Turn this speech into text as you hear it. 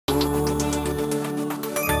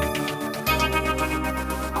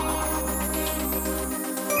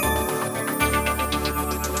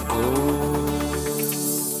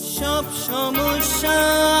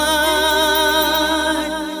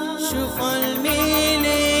সুফল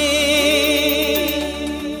মেলে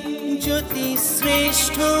জ্যোতি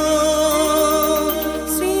শ্রেষ্ঠ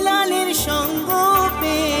শ্রীলালের সঙ্গ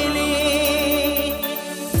পেলে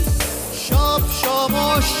সব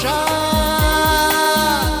সমস্যা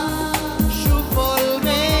সুফল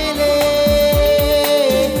মেলে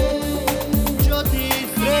জ্যোতি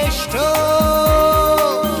শ্রেষ্ঠ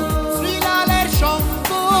শ্রীলালের সঙ্গ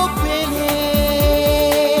পেলে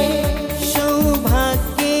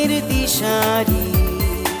সৌভাগ্যের দিশারি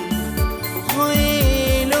হয়ে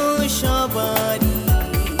এলো সবারই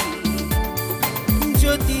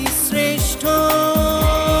জ্যোতি শ্রেষ্ঠ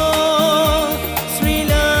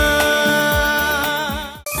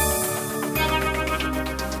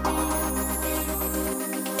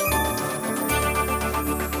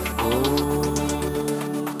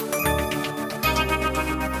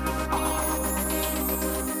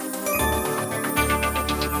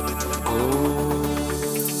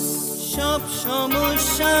সব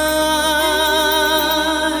সমস্যা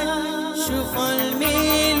সুফল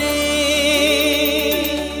মেলে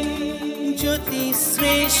জ্যোতি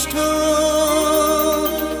শ্রেষ্ঠ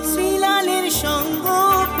শ্রীলালের সঙ্গ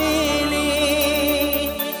পেলে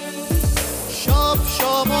সব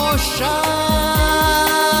সমস্যা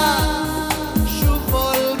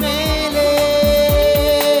সুফল মেলে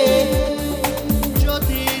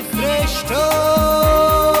জ্যোতি শ্রেষ্ঠ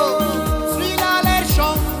শ্রীলালের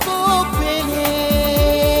সঙ্গ পেলে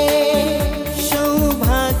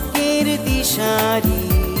সৌভাগ্যের দিশারি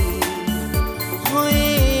হয়ে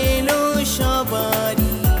এলো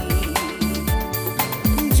সবারই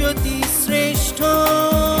জ্যোতি শ্রেষ্ঠ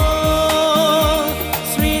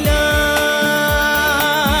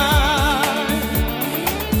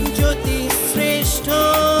জ্যোতি শ্রেষ্ঠ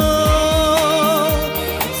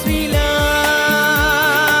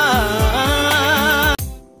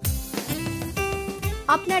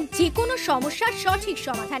আপনার যে কোনো সমস্যার সঠিক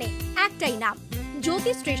সমাধানে একটাই নাম,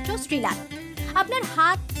 জ্যোতিশ্রেষ্ঠ শ্রীলাল। আপনার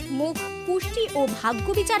হাত, মুখ, পুষ্টি ও ভাগ্য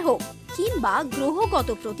বিচার হোক কিংবা গ্রহগত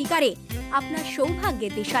প্রতিকারে আপনার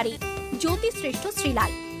সৌভাগ্যের দিশারি জ্যোতিশ্রেষ্ঠ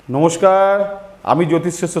শ্রীলাল। নমস্কার, আমি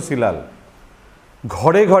জ্যোতিশ্রেষ্ঠ শ্রীলাল।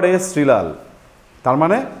 ঘরে ঘরে শ্রীলাল, তার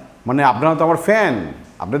মানে আপনারা তো আমার ফ্যান,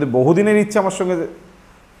 আপনাদের বহুদিনের ইচ্ছে আমার সঙ্গে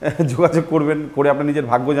যোগাযোগ করবেন, করে আপনার নিজের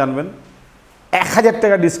ভাগ্য জানবেন। 1000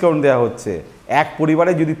 টাকা ডিসকাউন্ট দেওয়া হচ্ছে এক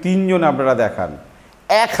পরিবারে যদি 3 জন আপনারা দেখান।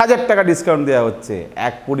 1000 টাকা ডিসকাউন্ট দেওয়া হচ্ছে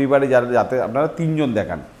এক পরিবারে যাতে আপনারা 3 জন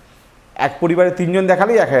দেখান। এক পরিবারে 3 জন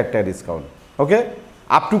দেখালেই 1000 টাকা discount. Okay,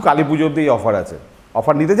 up to Kali পুজো অবধি এই অফার আছে।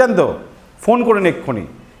 অফার নিতে চান তো ফোন করেন এক্ষুনি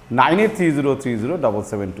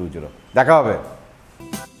 9830307720। দেখা হবে।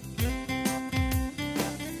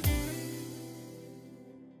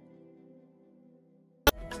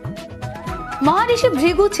 মহারিষি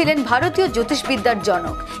ভৃগু ছিলেন ভারতীয় জ্যোতিষবিদ্যার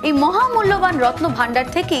জনক। এই মহামূল্যবান রত্ন ভাণ্ডার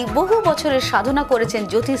থেকেই বহু বছরের সাধনা করেছেন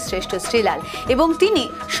জ্যোতিশ্রেষ্ঠ শ্রীলাল, এবং তিনি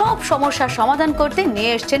সব সমস্যার সমাধান করতে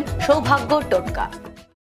নিয়ে এসেছেন সৌভাগ্য টোটকা।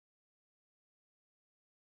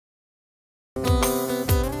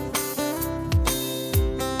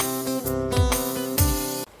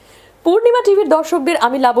 পূর্ণিমা টিভির দর্শকদের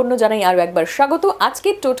আমি লাবণ্য জানাই আরো একবার স্বাগত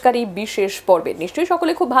আজকের টোটকার এই বিশেষ পর্বে। নিশ্চয়ই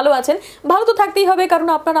সকলে খুব ভালো আছেন, ভালো তো থাকতেই হবে, কারণ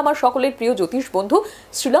আপনার আমার সকলের প্রিয় জ্যোতিষ বন্ধু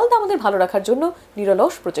শ্রীলাল দা আমাদের ভালো রাখার জন্য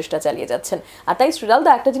নিরলস প্রচেষ্টা চালিয়ে যাচ্ছেন। আর তাই শ্রীলাল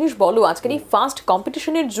দা, একটা জিনিস বলো, আজকের এই ফাস্ট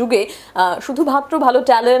কম্পিটিশনের যুগে শুধুমাত্র ভালো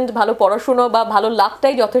ট্যালেন্ট, ভালো পড়াশুনো বা ভালো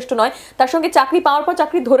লাভটাই যথেষ্ট নয়, তার সঙ্গে চাকরি পাওয়ার পর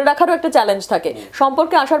চাকরি ধরে রাখারও একটা চ্যালেঞ্জ থাকে,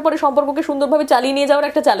 সম্পর্কে আসার পরে সম্পর্ককে সুন্দরভাবে চালিয়ে নিয়ে যাওয়ার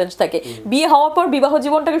একটা চ্যালেঞ্জ থাকে, বিয়ে হওয়ার পর বিবাহ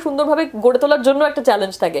জীবনটাকে সুন্দরভাবে গড়ে তোলার জন্য একটা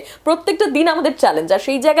চ্যালেঞ্জ থাকে। প্রত্যেকটা দিন আমাদের চ্যালেঞ্জ। আর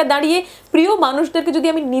সেই জায়গায় দাঁড়িয়ে প্রিয় মানুষদেরকে যদি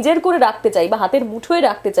আমি নিজের করে রাখতে চাই বা হাতের মুঠোয়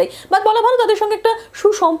রাখতে চাই, বা বলা ভালো তাদের সঙ্গে একটা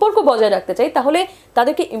সুসম্পর্ক বজায় রাখতে চাই, তাহলে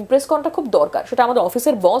তাদেরকে ইমপ্রেস করাটা খুব দরকার। সেটা আমাদের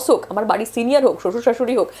অফিসের বস হোক, আমার বাড়ির সিনিয়র হোক, শ্বশুর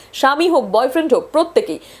শাশুড়ি হোক, স্বামী হোক, বয়ফ্রেন্ড হোক,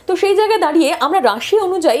 প্রত্যেকেই। তো সেই জায়গায় দাঁড়িয়ে আমরা রাশি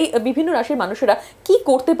অনুযায়ী বিভিন্ন রাশির মানুষেরা কি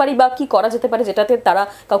করতে পারি বা কি করা যেতে পারে যেটাতে তারা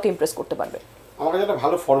কাউকে ইমপ্রেস করতে পারবে? আমার কাছে একটা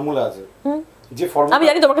ভালো ফর্মুলা আছে, যে ফর্মুলা আমি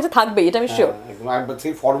জানি তোমার কাছে থাকবে, এটা আমি শিওর।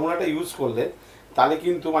 সেই ফর্মুলাটা ইউজ করলে তাহলে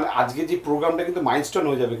কিন্তু মানে আজকে যে প্রোগ্রামটা কিন্তু মাইলস্টোন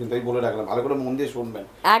হয়ে যাবে। কিন্তু আমি বলে রাখলাম, ভালো করে মন দিয়ে শুনবেন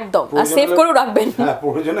একদম, আর সেভ করেও রাখবেন। হ্যাঁ,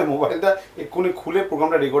 প্রয়োজনে মোবাইলটা এক্ষুনি খুলে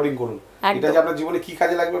প্রোগ্রামটা রেকর্ডিং করুন। এটা যে আপনার জীবনে কি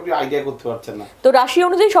কাজে লাগবে আপনি আইডিয়া করতে পারছেন না। তো রাশি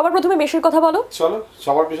অনুযায়ী সবার প্রথমে মেষের কথা বলো। চলো,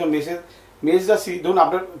 সবার প্রথমে মেষ রাশি। ধরুন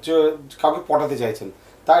আপনার কাউকে পটাতে চাইছেন,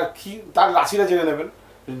 তার রাশিটা জেনে নেবেন।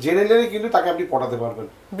 জেনারেলি কিন্তু তাকে আপনি পটাতে পারবেন।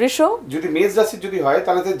 বৃষ, যদি মেষ রাশি যদি হয়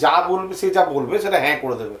তাহলে সে যা বলবে সেটা হ্যাঁ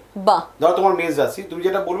করে দেবে। বাহ, ধরো তোমার মেষ রাশি, তুমি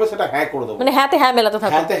যেটা বলবে সেটা হ্যাঁ করে দেবে, মানে হ্যাঁতে হ্যাঁ মেলাতে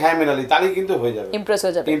থাকো, হ্যাঁতে হ্যাঁ মেলালি, তাহলেই কিন্তু হয়ে যাবে, ইমপ্রেস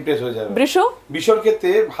হয়ে যাবে। বৃষ, বিষর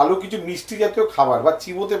ক্ষেত্রে ভালো কিছু মিষ্টি জাতীয় খাবার বা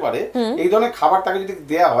চিবোতে পারে এই ধরনের খাবার তাকে যদি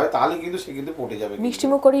দেওয়া হয় তাহলে কিন্তু সে কিন্তু পটে যাবে,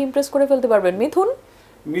 মিষ্টিমুখ করে ইমপ্রেস করে ফেলতে পারবেন। মিথুন,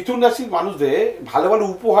 মিথুন রাশির মানুষদের ভালো ভালো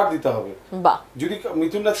উপহার দিতে হবে। বাহ, যদি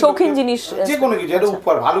মিথুন রাশি শৌখিন জিনিস, যে কোনো কিছু একটা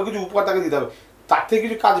উপহার, ভালো কিছু উপহার তাকে দিতে হবে। তার থেকে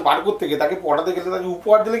কিছু কাজ বার করতে গিয়ে তাকে পড়াতে গেলে তাকে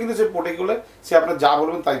উপহার দিলে কিন্তু সে পটে গেলে সে আপনার যা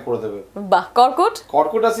বলবেন তাই করে দেবে। বাহ। কর্কট,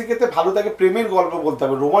 কর্কট রাশির ক্ষেত্রে ভালো তাকে প্রেমের গল্প বলতে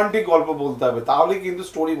হবে, রোমান্টিক গল্প বলতে হবে, তাহলে কিন্তু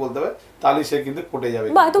স্টোরি বলতে হবে, তাহলে সে কিন্তু পটে যাবে।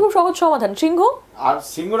 বাহ, এটা খুব সহজ সমাধান। সিংহ, আর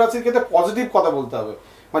সিংহ রাশির ক্ষেত্রে পজিটিভ কথা বলতে হবে,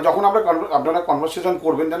 মানে যখন আপনারা কনভারসেশন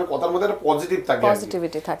করবেন যেন কথার মধ্যে একটা পজিটিভ থাকে,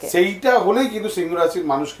 পজিটিভিটি থাকে, সেইটা হলেই কিন্তু সিংহ রাশির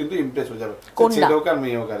মানুষ কিন্তু ইমপ্রেস হয়ে যাবে, ছেলে হোক আর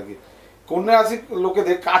মেয়ে হোক আর কি। কন্যা রাশির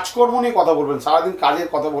লোকেদের কাজকর্ম নিয়ে কথা বলবেন, সারাদিন কাজের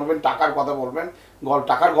কথা বলবেন, টাকার কথা বলবেন,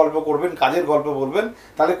 টাকার গল্প করবেন, কাজের গল্প বলবেন,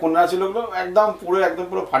 তাহলে কন্যা রাশির লোকগুলো একদম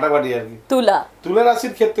পুরো ফাটাফাটি আর কি। তুলা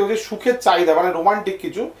রাশির ক্ষেত্রে হচ্ছে সুখের চাহিদা, মানে রোমান্টিক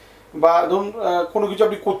কিছু বা ধরুন কোনো কিছু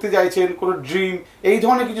আপনি করতে চাইছেন, কোনো ড্রিম, এই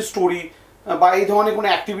ধরনের কিছু স্টোরি বা এই ধরনের কোনো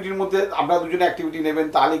অ্যাক্টিভিটির মধ্যে আপনারা দুজনে অ্যাক্টিভিটি নেবেন,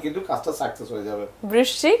 তাহলে কিন্তু কাজটা সাকসেস হয়ে যাবে।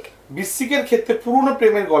 বৃশ্চিকের ক্ষেত্রে পুরনো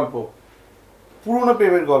প্রেমের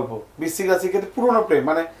গল্প, বৃশ্চিক রাশির ক্ষেত্রে পুরনো প্রেম,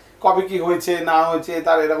 মানে কবে কি হয়েছে না হয়েছে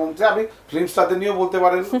তার এরকম, আপনি ফিল্ম স্টারদের নিয়েও বলতে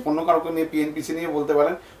পারেন, অন্য কারোকে নিয়ে পিএনপিসি নিয়ে বলতে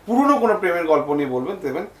পারেন, পুরনো কোনো প্রেমের গল্প নিয়ে বলবেন,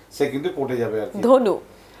 দেখবেন সে কিন্তু পটে যাবে আর কি।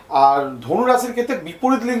 আর ধনু রাশির ক্ষেত্রে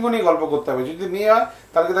বিপরীত লিঙ্গ নিয়ে গল্প করতে হবে, যদি মেয়ে হয়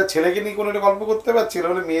তাহলে তার ছেলেকে নিয়ে কোনো একটা গল্প করতে হবে, আর ছেলে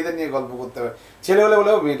হলে মেয়েদের নিয়ে গল্প করতে হবে। ছেলে হলে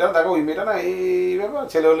বলে মেয়েটা দেখো ওই মেয়েটা না এই ব্যাপার,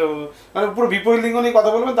 ছেলে হলে মানে পুরো বিপরীত লিঙ্গ নিয়ে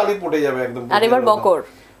কথা বলবেন, তাহলেই পটে যাবে একদম। আর এবার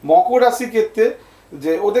মকর রাশির ক্ষেত্রে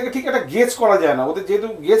যে ওদেরকে ঠিক একটা গেস করা যায় না, ওদের যেহেতু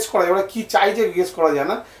গেস করা যায়, ওরা কি চাইছে গেস করা যায়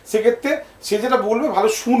না, সেক্ষেত্রে সে যেটা বলবে ভালো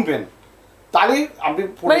শুনবেন, তাহলেই আপনি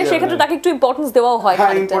মানে সেক্ষেত্রে তাকে একটু ইম্পর্টেন্স দেওয়াও হয়,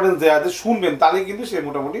 হ্যাঁ ইম্পর্টেন্স দেওয়া আছে, শুনবেন, তাহলেই কিন্তু সে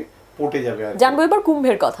মোটামুটি পটে যাবে। জানবো এবার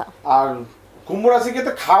কুম্ভের কথা। আর কুম্ভ রাশির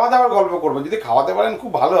ক্ষেত্রে খাওয়া দাওয়ার গল্প করবেন, যদি খাওয়াতে পারেন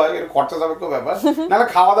খুব ভালো হয়, এটা খরচা সাপেক্ষ ব্যাপার, নাহলে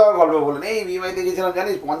খাওয়া দাওয়ার গল্প বলেন, এই বিয়ে বাড়িতে গেছিলাম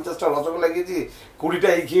জানিস 50টা রসগোল্লা খেয়েছি, 20টা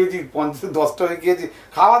এই খেয়েছি, 10টা খেয়েছি,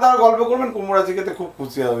 খাওয়া দাওয়ার গল্প করবেন, কুম্ভ রাশির ক্ষেত্রে খুব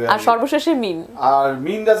খুশি হবে। আর সর্বশেষে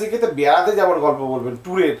মীন রাশির ক্ষেত্রে বেড়াতে যাওয়ার গল্প বলবেন,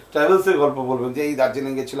 ট্যুরের ট্রাভেলসের গল্প বলবেন, যে এই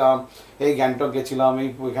দার্জিলিং গেছিলাম, এই গ্যাংটক গেছিলাম, এই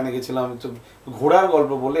এখানে গেছিলাম, ঘোরার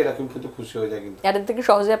গল্প বললে এরকম কিন্তু খুশি হয়ে যায়, কিন্তু এর থেকে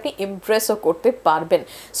সহজে আপনি ইমপ্রেসও করতে পারবেন।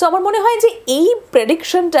 সো আমার মনে হয় যে এই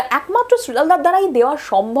প্রেডিকশনটা একমাত্র শ্রীলালদার দ্বারাই দেওয়া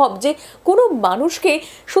সম্ভব, যে কোনো মানুষকে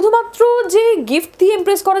শুধুমাত্র যে গিফট দিয়ে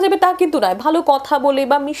ইমপ্রেস করা যাবে তা কিন্তু নয়, ভালো কথা বলে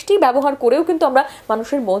বা মিষ্টি ব্যবহার করেও কিন্তু আমরা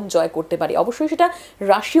মানুষের মন জয় করতে পারি। অবশ্যই সেটা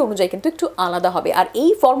রাশি অনুযায়ী কিন্তু একটু আলাদা হবে, আর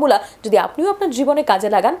এই ফর্মুলা যদি আপনিও আপনার জীবনে কাজে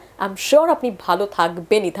লাগান, আই এম শিওর আপনি ভালো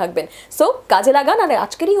থাকবেন। সো কাজে লাগান, আর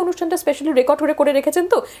আজকের এই অনুষ্ঠানটা স্পেশালি রেকর্ড করে রেখেছেন,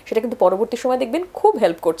 তো সেটা কিন্তু পরবর্তী সময় দেখবেন খুব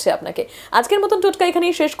হেল্প করছে আপনাকে। আজকের মতন টোটকা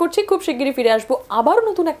এখানেই শেষ করছি, খুব শিগগিরই ফিরে আসবো আবারও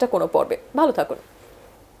নতুন একটা কোনো পর্বে। ভালো থাকুন।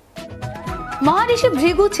 মহারিষি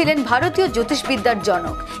ভৃগু ছিলেন ভারতীয় জ্যোতিষবিদ্যার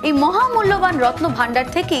জনক। এই মহামূল্যবান রত্ন ভাণ্ডার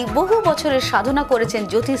থেকেই বহু বছরের সাধনা করেছেন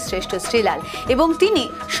জ্যোতিষশ্রেষ্ঠ শ্রীলাল, এবং তিনি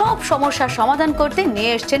সব সমস্যার সমাধান করতে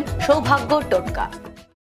নিয়ে এসেছেন সৌভাগ্য টোটকা।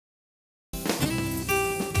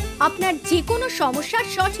 আপনার যে কোনো সমস্যার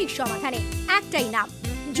সঠিক সমাধানে একটাই নাম,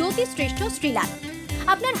 জ্যোতিষশ্রেষ্ঠ শ্রীলাল।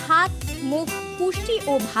 আপনার হাত, মুখ, পুষ্টি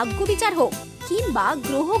ও ভাগ্য বিচার হোক কিংবা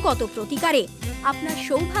গ্রহগত প্রতিকারে আপনার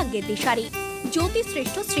সৌভাগ্যের দিশারি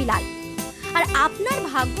জ্যোতিষশ্রেষ্ঠ শ্রীলাল। আর আপনার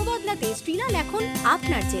ভাগ্য বদলাতে শ্রীলাল এখন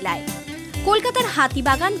আপনার জেলায়। কলকাতার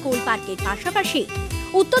হাতিবাগান কোল পার্কের পাশাপাশি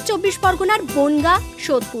উত্তর 24 পরগনার বনগাঁ,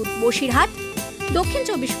 সোদপুর, বসিরহাট, দক্ষিণ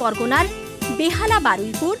 24 পরগনার বেহালা,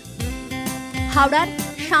 বারুইপুর, হাওড়ার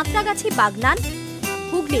সাঁতরাগাছি, বাগনান,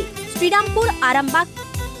 হুগলি শ্রীরামপুর, আরামবাগ,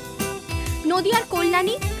 নদিয়ার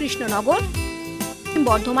কল্যাণী, কৃষ্ণনগর,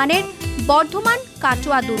 বর্ধমানের বর্ধমান,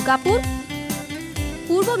 কাটোয়া, দুর্গাপুর,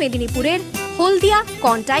 পূর্ব মেদিনীপুরের হলদিয়া,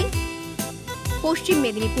 কন্টাই, পশ্চিম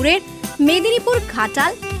মেদিনীপুরের মেদিনীপুর,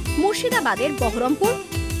 ঘাটাল, মুর্শিদাবাদের বহরমপুর,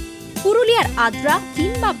 পুরুলিয়ার আদ্রা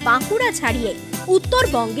কিংবা বাঁকুড়া ছাড়িয়ে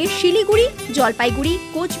উত্তরবঙ্গের শিলিগুড়ি, জলপাইগুড়ি,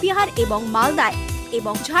 কোচবিহার এবং মালদায়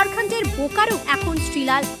এবং ঝাড়খণ্ডের বোকারো এখন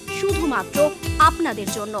শ্রীলাল শুধুমাত্র আপনাদের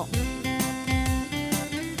জন্য।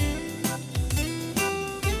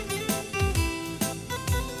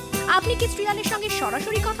 আপনি কি শ্রীলালের সঙ্গে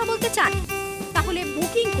সরাসরি কথা বলতে চান? তাহলে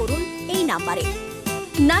বুকিং করুন এই নাম্বারে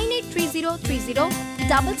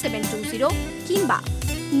 9830307720 কিংবা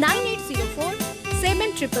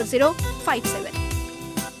 9804700057।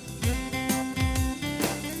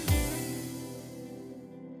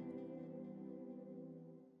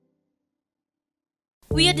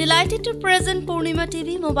 We are delighted to present Purnima TV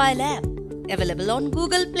mobile app, available on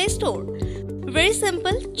Google Play Store. Very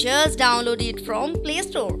simple, just download it from Play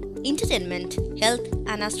Store. Entertainment, health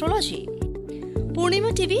and astrology.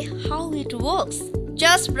 Purnima TV, how it works.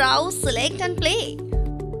 Just browse, select and play.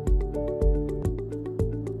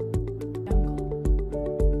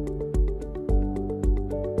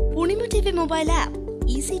 Purnima TV mobile app,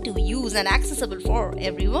 easy to use and accessible for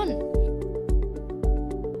everyone.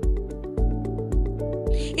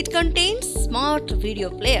 It contains smart video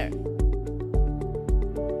player,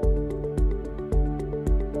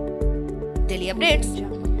 daily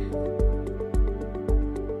updates,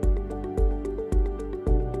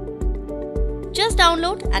 just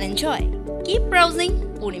download and enjoy. Keep browsing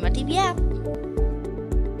Purnima TV app.